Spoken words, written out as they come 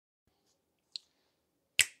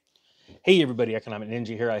Hey everybody, Economic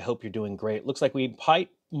Ninja here. I hope you're doing great. Looks like we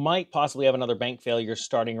might possibly have another bank failure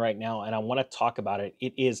starting right now, and I want to talk about it.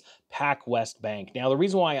 It is Pac West Bank. Now, the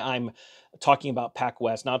reason why I'm talking about Pac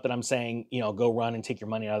West, not that I'm saying, go run and take your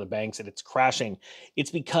money out of the banks and it's crashing.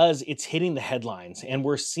 It's because it's hitting the headlines. And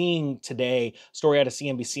we're seeing today, story out of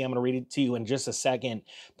CNBC, I'm going to read it to you in just a second.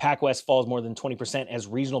 Pac West falls more than 20% as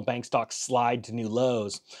regional bank stocks slide to new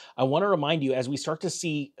lows. I want to remind you, as we start to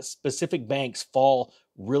see specific banks fall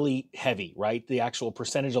really heavy, right? The actual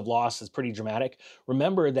percentage of loss is pretty dramatic.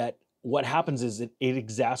 Remember that what happens is it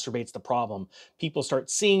exacerbates the problem. People start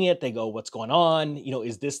seeing it, they go, what's going on?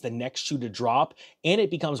 Is this the next shoe to drop? And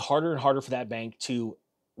it becomes harder and harder for that bank to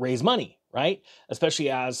raise money, right? Especially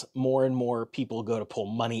as more and more people go to pull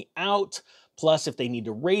money out. Plus, if they need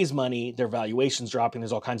to raise money, their valuation's dropping.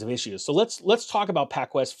 There's all kinds of issues. So let's talk about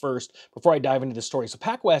PacWest first before I dive into the story. So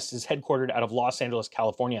PacWest is headquartered out of Los Angeles,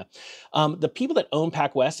 California. The people that own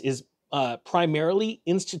PacWest is primarily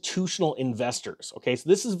institutional investors. Okay, so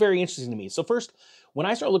this is very interesting to me. So first, when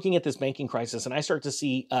I start looking at this banking crisis and I start to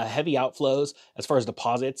see heavy outflows as far as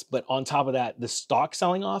deposits, but on top of that, the stock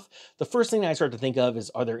selling off, the first thing I start to think of is,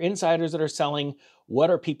 are there insiders that are selling? What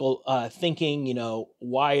are people thinking?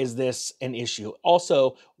 Why is this an issue?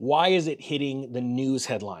 Also, why is it hitting the news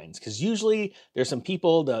headlines? Because usually there's some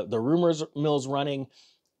people, the rumors mill's running.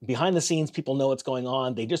 Behind the scenes, people know what's going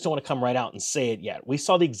on. They just don't want to come right out and say it yet. We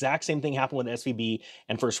saw the exact same thing happen with SVB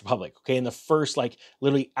and First Republic. Okay, in the first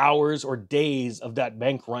literally hours or days of that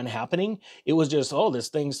bank run happening, it was just, oh, this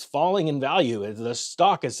thing's falling in value. The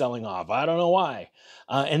stock is selling off. I don't know why.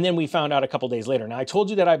 And then we found out a couple days later. Now, I told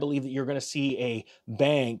you that I believe that you're going to see a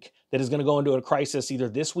bank that is going to go into a crisis either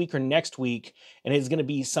this week or next week, and it's going to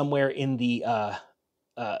be somewhere in the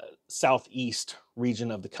southeast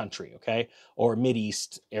region of the country, okay, or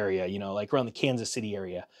Mideast area, like around the Kansas City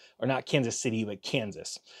area, or not Kansas City, but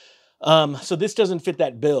Kansas. So this doesn't fit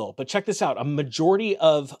that bill, but check this out. A majority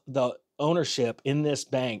of the ownership in this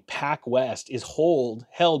bank, Pac West, is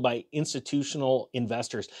held by institutional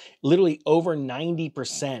investors. Literally over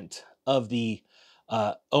 90% of the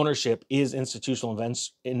ownership is institutional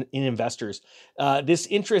investors. This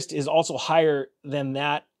interest is also higher than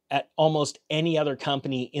that at almost any other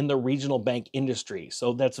company in the regional bank industry.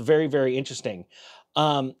 So that's very, very interesting.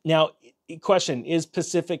 Now, question, is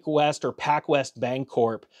Pacific West or Pac West Bank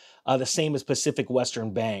Corp the same as Pacific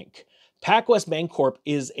Western Bank? Pac West Bank Corp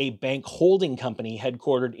is a bank holding company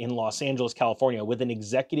headquartered in Los Angeles, California, with an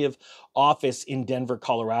executive office in Denver,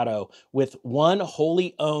 Colorado, with one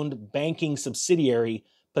wholly owned banking subsidiary,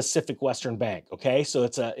 Pacific Western Bank. Okay, so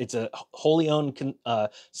it's a wholly owned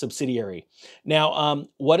subsidiary. Now,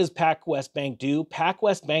 what does Pac West Bank do? Pac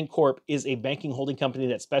West Bank Corp is a banking holding company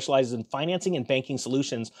that specializes in financing and banking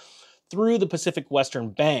solutions through the Pacific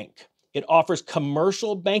Western Bank. It offers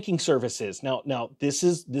commercial banking services. Now this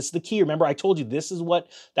is the key. Remember, I told you this is what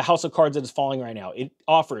the house of cards that is falling right now. It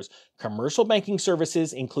offers commercial banking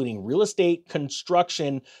services, including real estate,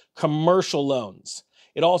 construction, commercial loans.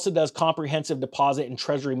 It also does comprehensive deposit and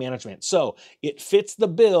treasury management. So it fits the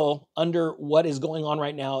bill under what is going on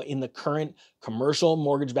right now in the current commercial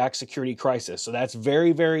mortgage-backed security crisis. So that's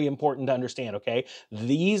very, very important to understand, okay?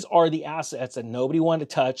 These are the assets that nobody wanted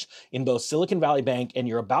to touch in both Silicon Valley Bank, and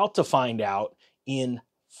you're about to find out in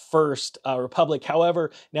First Republic.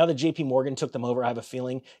 However, now that JP Morgan took them over, I have a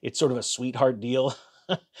feeling it's sort of a sweetheart deal.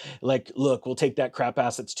 Like, look, we'll take that crap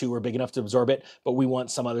assets too. We're big enough to absorb it, but we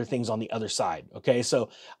want some other things on the other side. Okay, so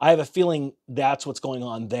I have a feeling that's what's going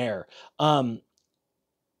on there. Now,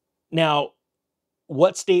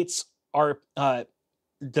 what states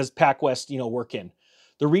does PacWest work in?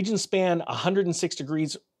 The region span 106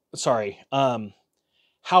 degrees. Sorry,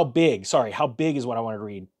 how big? Sorry, how big is what I wanted to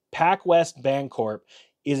read. PacWest Bancorp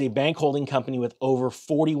is a bank holding company with over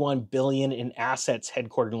 41 billion in assets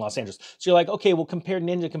headquartered in Los Angeles. So you're like, okay, well, compared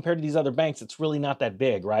to these other banks, it's really not that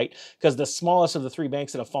big, right? Because the smallest of the three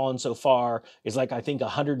banks that have fallen so far is I think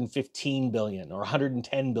 115 billion or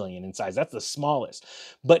 110 billion in size. That's the smallest.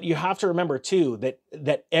 But you have to remember too,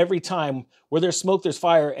 that every time where there's smoke, there's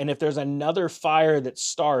fire. And if there's another fire that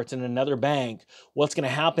starts in another bank, what's going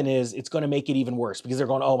to happen is it's going to make it even worse, because they're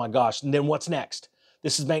going, oh my gosh, and then what's next?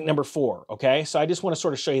 This is bank number 4, okay? So I just want to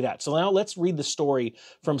sort of show you that. So now let's read the story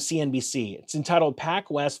from CNBC. It's entitled, Pac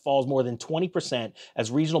West Falls More Than 20% as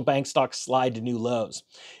Regional Bank Stocks Slide to New Lows.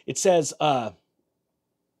 It says, the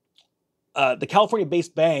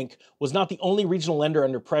California-based bank was not the only regional lender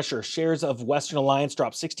under pressure. Shares of Western Alliance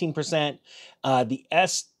dropped 16%. The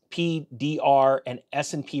PDR and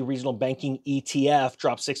S&P Regional Banking ETF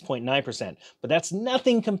dropped 6.9%, but that's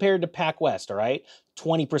nothing compared to PacWest, all right?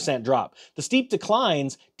 20% drop. The steep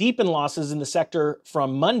declines deepen losses in the sector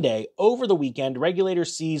from Monday. Over the weekend,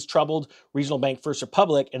 regulators seized troubled regional bank First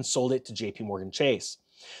Republic and sold it to JP Morgan Chase.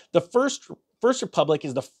 The First Republic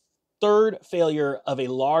is the third failure of a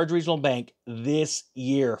large regional bank this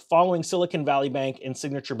year, following Silicon Valley Bank and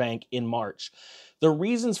Signature Bank in March. The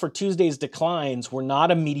reasons for Tuesday's declines were not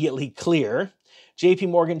immediately clear. JP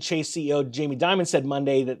Morgan Chase CEO Jamie Dimon said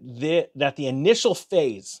Monday that the initial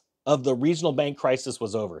phase of the regional bank crisis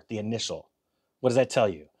was over. The initial. What does that tell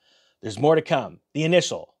you? There's more to come. The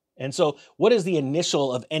initial. And so what is the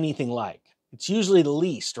initial of anything like? It's usually the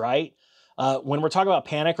least, right? When we're talking about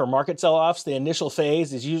panic or market sell-offs, the initial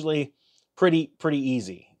phase is usually pretty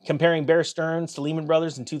easy. Comparing Bear Stearns to Lehman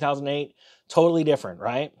Brothers in 2008, totally different,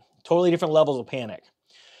 right? Totally different levels of panic.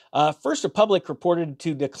 First Republic reported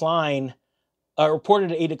a decline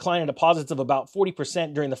in deposits of about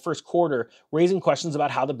 40% during the first quarter, raising questions about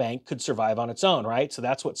how the bank could survive on its own, right? So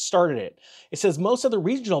that's what started it. It says most other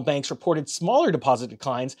regional banks reported smaller deposit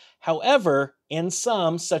declines. However, and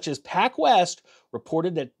some, such as Pac West,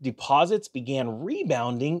 reported that deposits began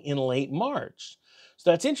rebounding in late March.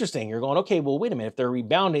 So that's interesting. You're going, okay, well, wait a minute. If they're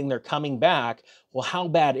rebounding, they're coming back. Well, how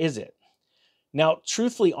bad is it? Now,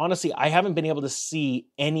 truthfully, honestly, I haven't been able to see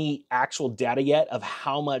any actual data yet of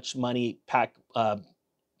how much money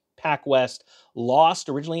PacWest lost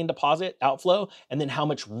originally in deposit outflow, and then how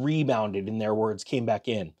much rebounded, in their words, came back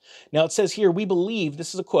in. Now, it says here, we believe,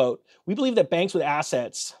 this is a quote, we believe that banks with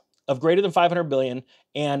assets of greater than 500 billion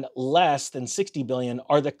and less than 60 billion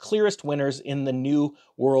are the clearest winners in the new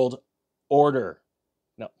world order.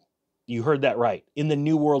 No, you heard that right, in the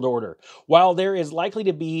new world order. While there is likely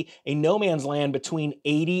to be a no man's land between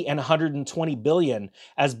 80 and 120 billion,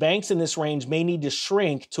 as banks in this range may need to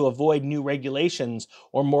shrink to avoid new regulations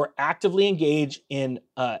or more actively engage in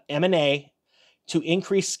M&A to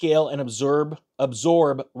increase scale and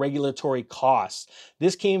absorb regulatory costs.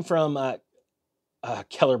 This came from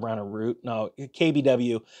Keller Brown and Root, no,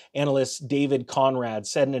 KBW analyst David Conrad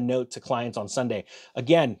said in a note to clients on Sunday.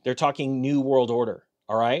 Again, they're talking new world order,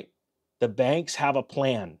 all right? The banks have a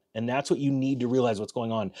plan, and that's what you need to realize what's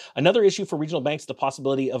going on. Another issue for regional banks is the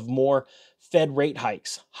possibility of more Fed rate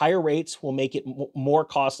hikes. Higher rates will make it more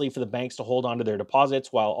costly for the banks to hold onto their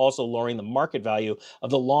deposits while also lowering the market value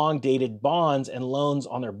of the long-dated bonds and loans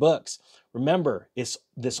on their books. Remember,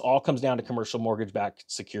 this all comes down to commercial mortgage-backed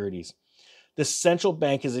securities. The central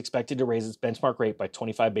bank is expected to raise its benchmark rate by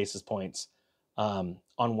 25 basis points on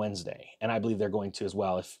Wednesday, and I believe they're going to as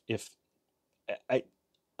well,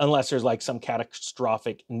 unless there's like some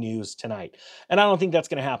catastrophic news tonight. And I don't think that's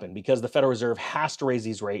going to happen because the Federal Reserve has to raise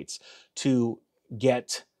these rates to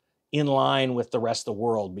get in line with the rest of the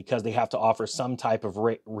world, because they have to offer some type of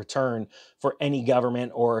return for any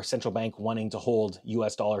government or central bank wanting to hold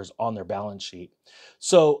US dollars on their balance sheet.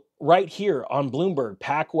 So right here on Bloomberg,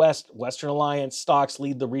 Pac West, Western Alliance stocks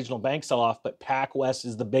lead the regional bank sell-off, but Pac West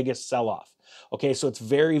is the biggest sell-off. Okay, so it's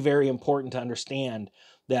very, very important to understand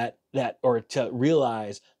or to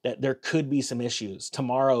realize that there could be some issues.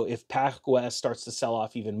 Tomorrow, if Pacwest starts to sell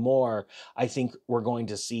off even more, I think we're going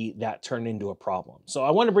to see that turn into a problem. So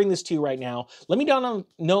I want to bring this to you right now. Let me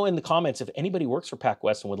know in the comments if anybody works for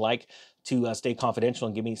Pacwest and would like to stay confidential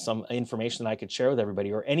and give me some information that I could share with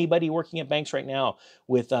everybody, or anybody working at banks right now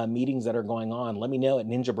with meetings that are going on. Let me know at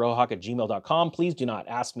ninjabrohawk@gmail.com. Please do not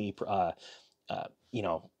ask me,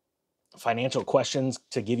 financial questions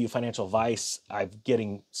to give you financial advice. I'm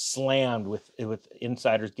getting slammed with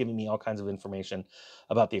insiders giving me all kinds of information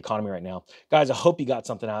about the economy right now. Guys, I hope you got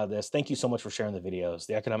something out of this. Thank you so much for sharing the videos.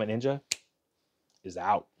 The Economic Ninja is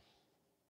out.